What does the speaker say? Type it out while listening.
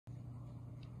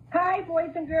Hi,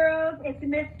 boys and girls. It's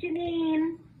Miss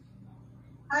Jeanine.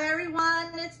 Hi,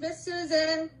 everyone. It's Miss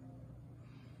Susan.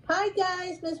 Hi,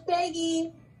 guys. Miss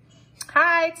Peggy.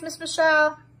 Hi, it's Miss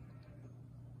Michelle.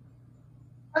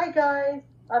 Hi, guys.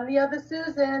 I'm the other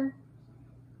Susan.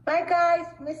 Hi, guys.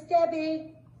 Miss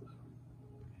Debbie.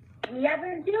 We have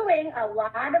been doing a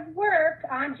lot of work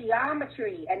on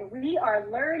geometry, and we are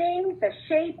learning the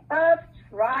shape of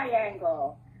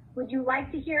triangle. Would you like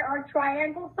to hear our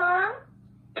triangle song?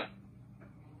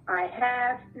 I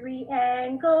have 3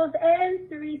 angles and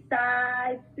 3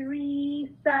 sides, 3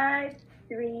 sides,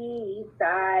 3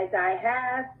 sides. I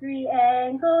have 3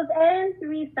 angles and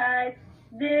 3 sides.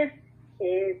 This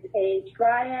is a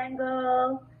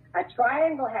triangle. A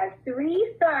triangle has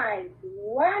 3 sides,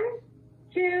 1,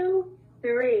 2,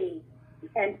 3,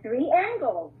 and 3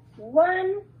 angles,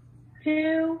 1,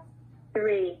 2,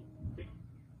 3.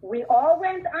 We all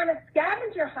went on a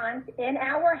scavenger hunt in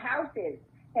our houses,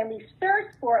 and we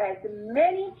searched for as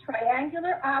many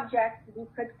triangular objects as we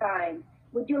could find.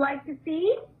 Would you like to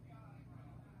see?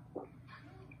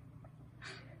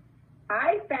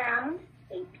 I found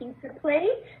a pizza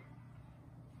plate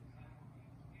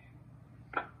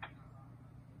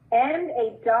and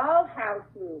a dollhouse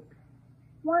loop.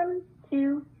 1,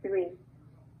 2, 3.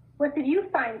 What did you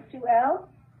find, Sue L?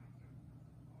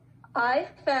 I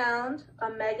found a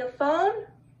megaphone.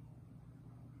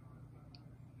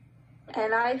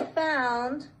 And I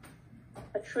found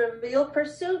a Trivial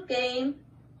Pursuit game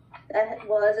that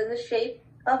was in the shape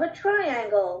of a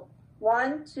triangle.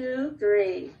 1, 2,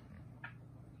 3.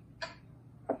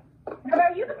 How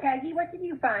about you, Peggy? What did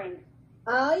you find?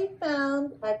 I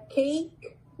found a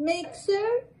cake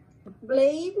mixer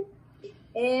blade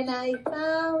and I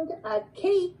found a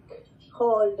cake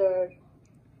holder.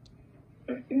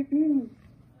 Okay,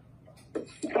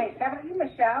 how about you,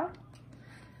 Michelle?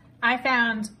 I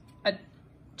found a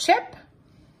chip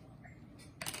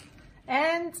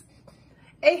and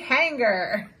a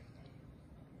hanger.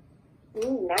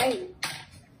 Ooh, nice.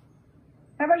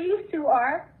 How about you, Sue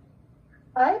R?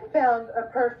 I found a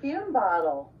perfume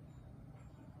bottle.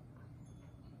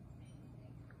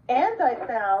 And I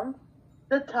found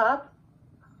the top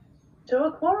to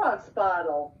a Clorox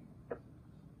bottle.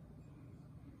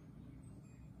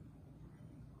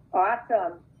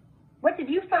 Awesome. What did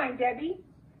you find, Debbie?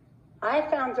 I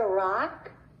found a rock,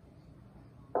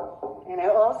 and I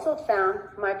also found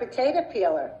my potato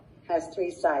peeler. Has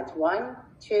 3 sides, 1,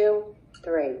 2,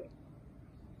 3.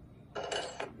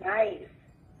 Nice.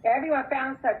 Everyone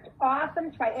found such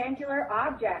awesome triangular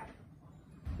objects.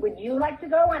 Would you like to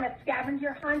go on a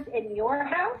scavenger hunt in your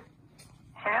house?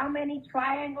 How many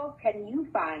triangles can you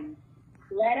find?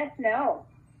 Let us know.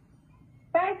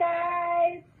 Bye,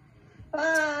 guys.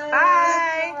 Bye.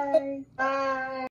 Bye. Bye.